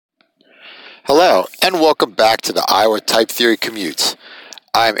Hello, and welcome back to the Iowa Type Theory Commute.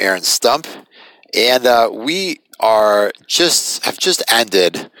 I'm Aaron Stump, and we have just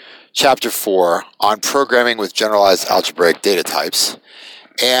ended Chapter 4 on programming with generalized algebraic data types,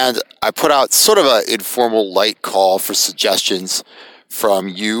 and I put out sort of an informal light call for suggestions from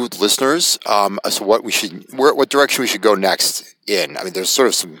you listeners as to what direction we should go next in. I mean, there's sort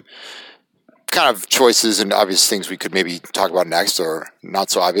of some kind of choices and obvious things we could maybe talk about next, or not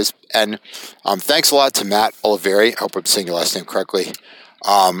so obvious. And thanks a lot to Matt Oliveri, I hope I'm saying your last name correctly,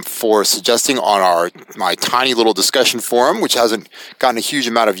 for suggesting on my tiny little discussion forum, which hasn't gotten a huge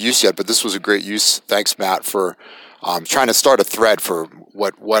amount of use yet, but this was a great use. Thanks, Matt, for trying to start a thread for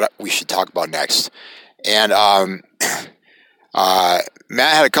what we should talk about next. And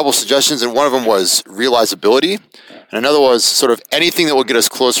Matt had a couple suggestions, and one of them was realizability, and another was sort of anything that will get us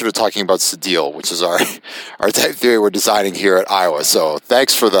closer to talking about Cedille, which is our type theory we're designing here at Iowa. So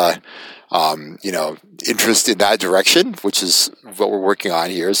thanks for the interest in that direction, which is what we're working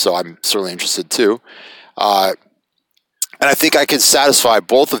on here. So I'm certainly interested too. And I think I can satisfy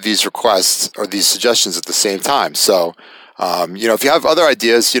both of these requests or these suggestions at the same time. So if you have other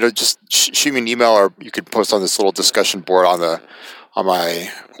ideas, just shoot me an email, or you could post on this little discussion board on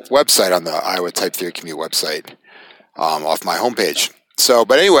my website, on the Iowa Type Theory Commute website, off my homepage. So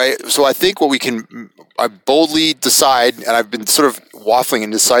I think I boldly decide, and I've been sort of waffling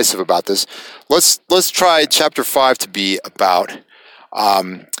indecisive about this. Let's try Chapter 5 to be about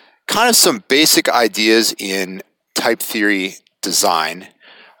kind of some basic ideas in type theory design.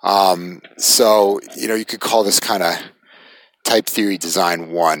 So you could call this kind of Type Theory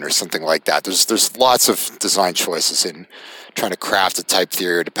Design 1 or something like that. There's lots of design choices in trying to craft a type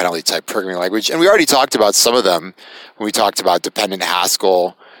theory or dependently typed programming language. And we already talked about some of them when we talked about dependent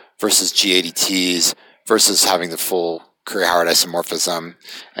Haskell versus GADTs versus having the full Curry-Howard isomorphism.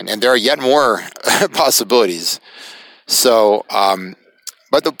 And there are yet more possibilities. So,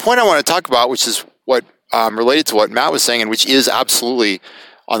 but the point I want to talk about, which is what related to what Matt was saying, and which is absolutely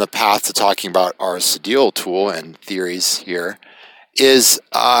on the path to talking about our Cedille tool and theories here, is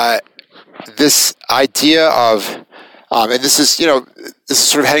this idea of, and this is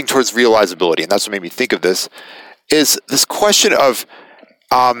sort of heading towards realizability, and that's what made me think of this, is this question of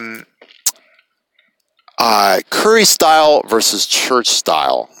Curry style versus church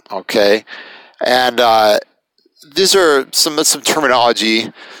style, okay? And these are some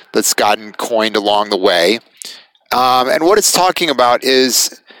terminology that's gotten coined along the way. And what it's talking about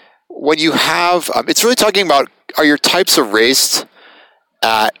is when you have, it's really talking about, are your types erased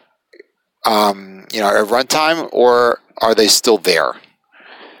at runtime, or are they still there?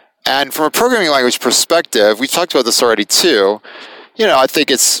 And from a programming language perspective, we've talked about this already too. I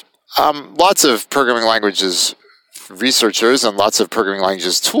think it's lots of programming languages researchers and lots of programming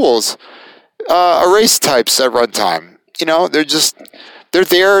languages tools erase types at runtime. They're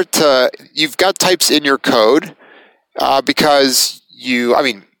there you've got types in your code because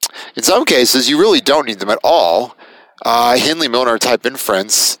in some cases you really don't need them at all. Hindley-Milner type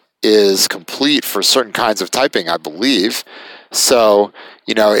inference is complete for certain kinds of typing, I believe. So,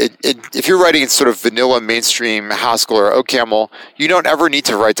 if you're writing in sort of vanilla mainstream Haskell or OCaml, you don't ever need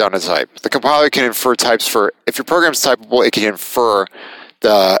to write down a type. The compiler can infer types if your program's typable, it can infer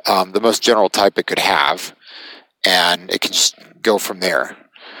the most general type it could have, and it can just go from there.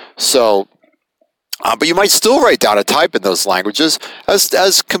 So, but you might still write down a type in those languages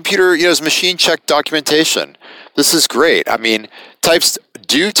as computer, as machine check documentation. This is great. Types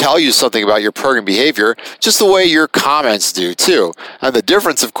do tell you something about your program behavior, just the way your comments do too. And the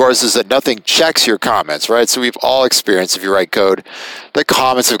difference, of course, is that nothing checks your comments, right? So we've all experienced, if you write code, the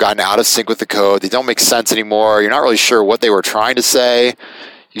comments have gotten out of sync with the code. They don't make sense anymore. You're not really sure what they were trying to say.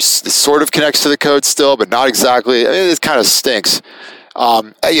 It sort of connects to the code still, but not exactly. It kind of stinks.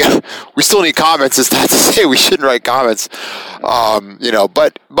 We still need comments. It's not to say we shouldn't write comments,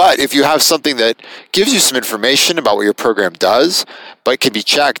 but if you have something that gives you some information about what your program does, but can be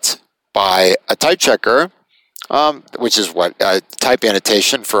checked by a type checker, which is what type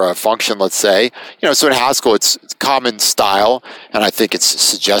annotation for a function, let's say, so in Haskell, it's common style, and I think it's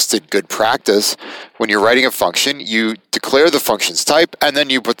suggested good practice. When you're writing a function, you declare the function's type, and then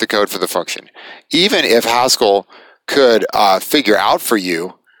you put the code for the function. Even if Haskell could figure out for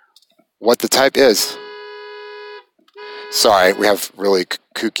you what the type is. Sorry, we have really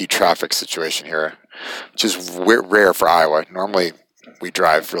kooky traffic situation here, which is rare for Iowa. Normally, we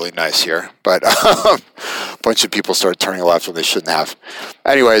drive really nice here, but a bunch of people started turning left when they shouldn't have.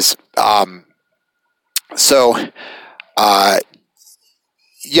 Anyways, so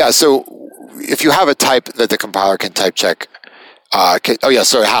if you have a type that the compiler can type check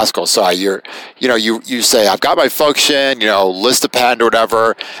Haskell. Sorry, you say I've got my function, list append or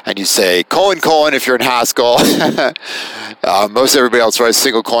whatever, and you say : if you're in Haskell. Most everybody else writes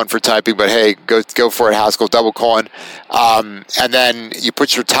single colon for typing, but hey, go for it, Haskell, double colon, and then you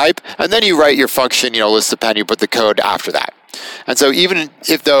put your type, and then you write your function, list append. You put the code after that. And so even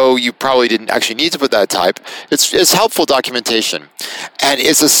though you probably didn't actually need to put that type, it's helpful documentation. And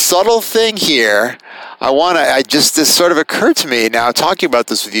it's a subtle thing here. This sort of occurred to me now talking about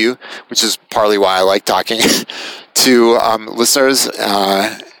this with you, which is partly why I like talking to listeners.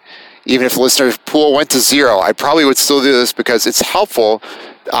 Even if the listener pool went to 0, I probably would still do this because it's helpful.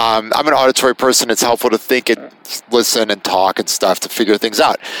 I'm an auditory person. It's helpful to think and listen and talk and stuff to figure things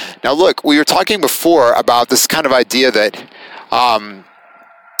out. Now, look, we were talking before about this kind of idea that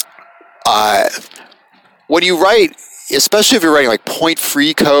when you write, especially if you're writing like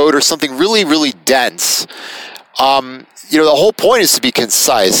point-free code or something really, really dense, the whole point is to be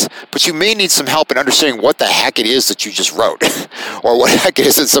concise, but you may need some help in understanding what the heck it is that you just wrote, or what the heck it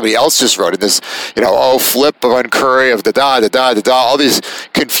is that somebody else just wrote in this, flip of uncurry of da-da, all these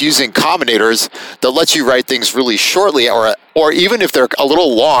confusing combinators that let you write things really shortly, or even if they're a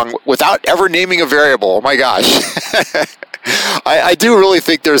little long without ever naming a variable. Oh my gosh. I do really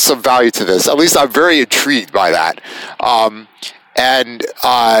think there's some value to this. At least I'm very intrigued by that.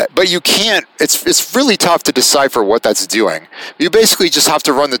 But you can't, it's really tough to decipher what that's doing. You basically just have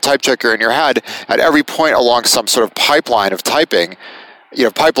to run the type checker in your head at every point along some sort of pipeline of typing,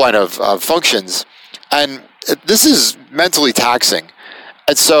 pipeline of functions. And this is mentally taxing.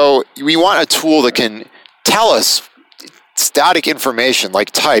 And so we want a tool that can tell us static information like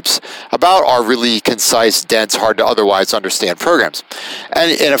types about our really concise, dense, hard to otherwise understand programs.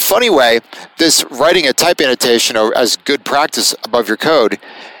 And in a funny way, this writing a type annotation as good practice above your code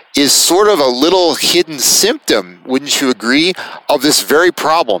is sort of a little hidden symptom, wouldn't you agree, of this very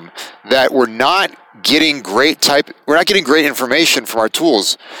problem that we're not getting great information from our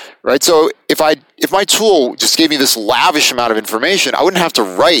tools, right? So if my tool just gave me this lavish amount of information, I wouldn't have to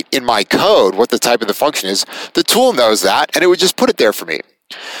write in my code what the type of the function is. The tool knows that, and it would just put it there for me.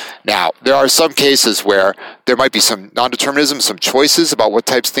 Now, there are some cases where there might be some non-determinism, some choices about what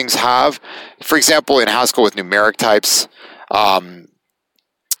types things have. For example, in Haskell with numeric types,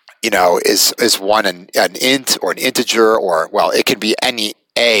 is one an int or an integer, or, well, it can be any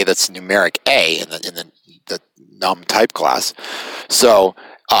A that's numeric A in the num type class. So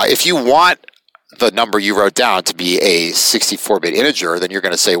if you want the number you wrote down to be a 64-bit integer, then you're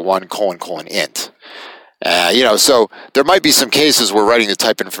going to say 1 : int. So there might be some cases where writing the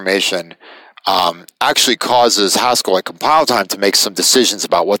type information actually causes Haskell at compile time to make some decisions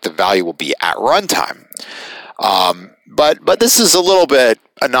about what the value will be at runtime. But this is a little bit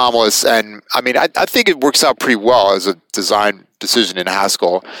anomalous, and I think it works out pretty well as a design decision in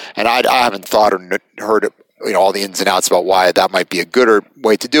Haskell, and I haven't thought or heard all the ins and outs about why that might be a good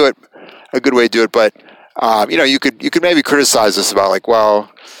way to do it. But you could maybe criticize this about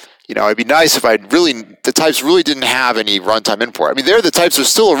it'd be nice if the types really didn't have any runtime import. The types are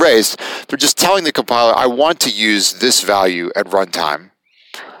still erased. They're just telling the compiler, I want to use this value at runtime.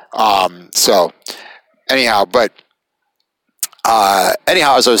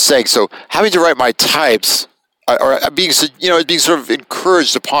 As I was saying, so having to write my types, or being sort of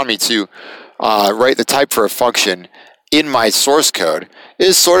encouraged upon me to write the type for a function in my source code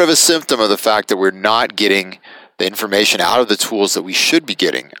is sort of a symptom of the fact that we're not getting the information out of the tools that we should be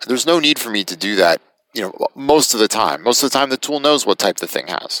getting. There's no need for me to do that, most of the time. Most of the time, the tool knows what type the thing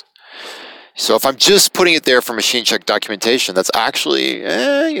has. So if I'm just putting it there for machine check documentation, that's actually,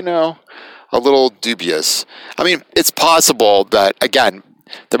 a little dubious. It's possible that, again,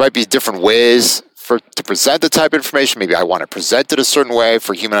 there might be different ways to present the type information. Maybe I want to present it a certain way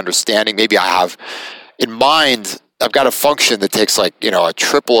for human understanding. Maybe I have in mind, I've got a function that takes a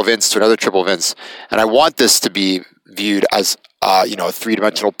triple of ints to another triple of ints, and I want this to be viewed as a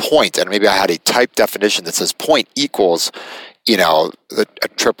three-dimensional point, and maybe I had a type definition that says point equals a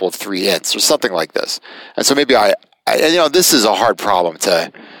triple of 3 ints or something like this. And so maybe this is a hard problem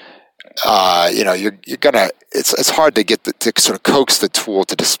to it's hard to get to sort of coax the tool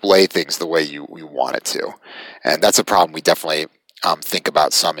to display things the way you want it to, and that's a problem we definitely think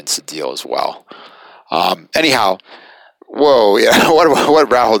about some in Cedille as well. What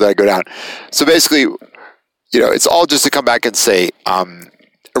rabbit hole did I go down? So basically, it's all just to come back and say,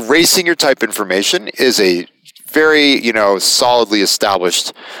 erasing your type information is a very, solidly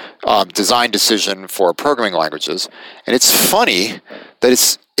established design decision for programming languages, and it's funny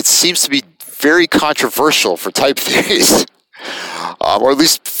that it seems to be very controversial for type theories, or at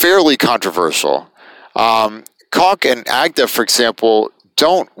least fairly controversial. Calc and AGDA, for example,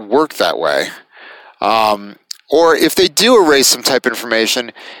 don't work that way. Or if they do erase some type of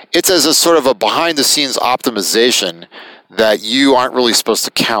information, it's as a sort of a behind-the-scenes optimization that you aren't really supposed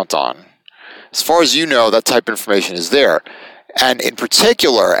to count on. As far as you know, that type of information is there. And in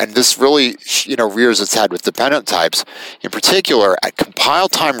particular, and this really rears its head with dependent types, in particular, at compile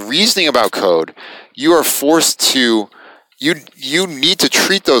time reasoning about code, you are forced to, you need to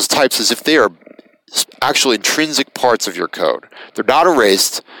treat those types as if they are actually intrinsic parts of your code. They're not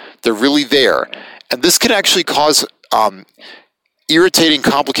erased, they're really there. And this can actually cause irritating,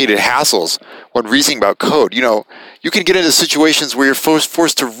 complicated hassles when reasoning about code. You can get into situations where you're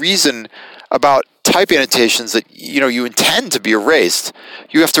forced to reason about type annotations that you intend to be erased.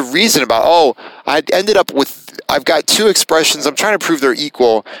 You have to reason about, I've got two expressions, I'm trying to prove they're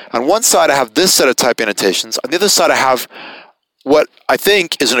equal. On one side I have this set of type annotations, on the other side I have what I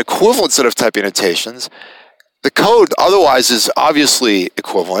think is an equivalent set of type annotations. The code otherwise is obviously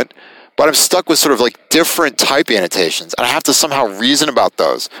equivalent, but I'm stuck with sort of like different type annotations, and I have to somehow reason about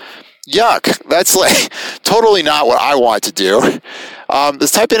those. Yuck, that's like totally not what I want to do. The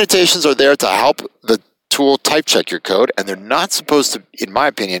type annotations are there to help the tool type check your code, and they're not supposed to, in my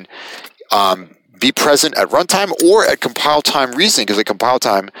opinion, be present at runtime or at compile time reasoning, because at compile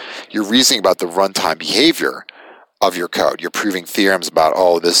time, you're reasoning about the runtime behavior of your code. You're proving theorems about,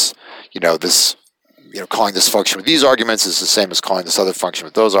 calling this function with these arguments is the same as calling this other function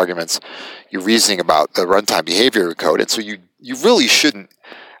with those arguments. You're reasoning about the runtime behavior of your code, and so you really shouldn't.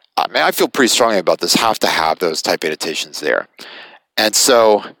 I feel pretty strongly about this. Have to have those type annotations there, and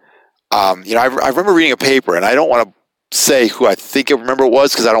so I remember reading a paper, and I don't want to say who I think I remember it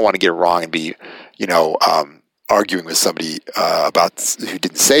was because I don't want to get it wrong and be arguing with somebody about who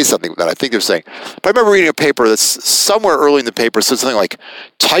didn't say something that I think they're saying. But I remember reading a paper that's somewhere early in the paper said something like,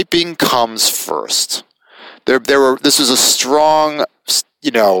 typing comes first. This was a strong,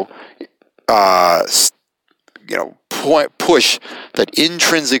 push that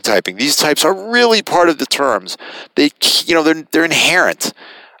intrinsic typing, these types are really part of the terms. They're inherent.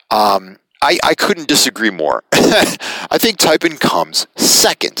 I couldn't disagree more. I think typing comes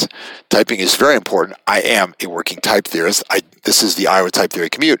second. Typing is very important. I am a working type theorist. This is the Iowa Type Theory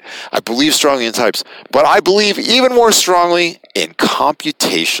Commute. I believe strongly in types, but I believe even more strongly in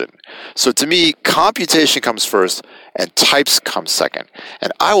computation. So to me, computation comes first and types come second.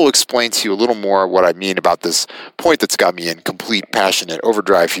 And I will explain to you a little more what I mean about this point that's got me in complete passionate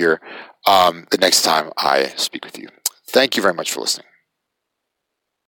overdrive here the next time I speak with you. Thank you very much for listening.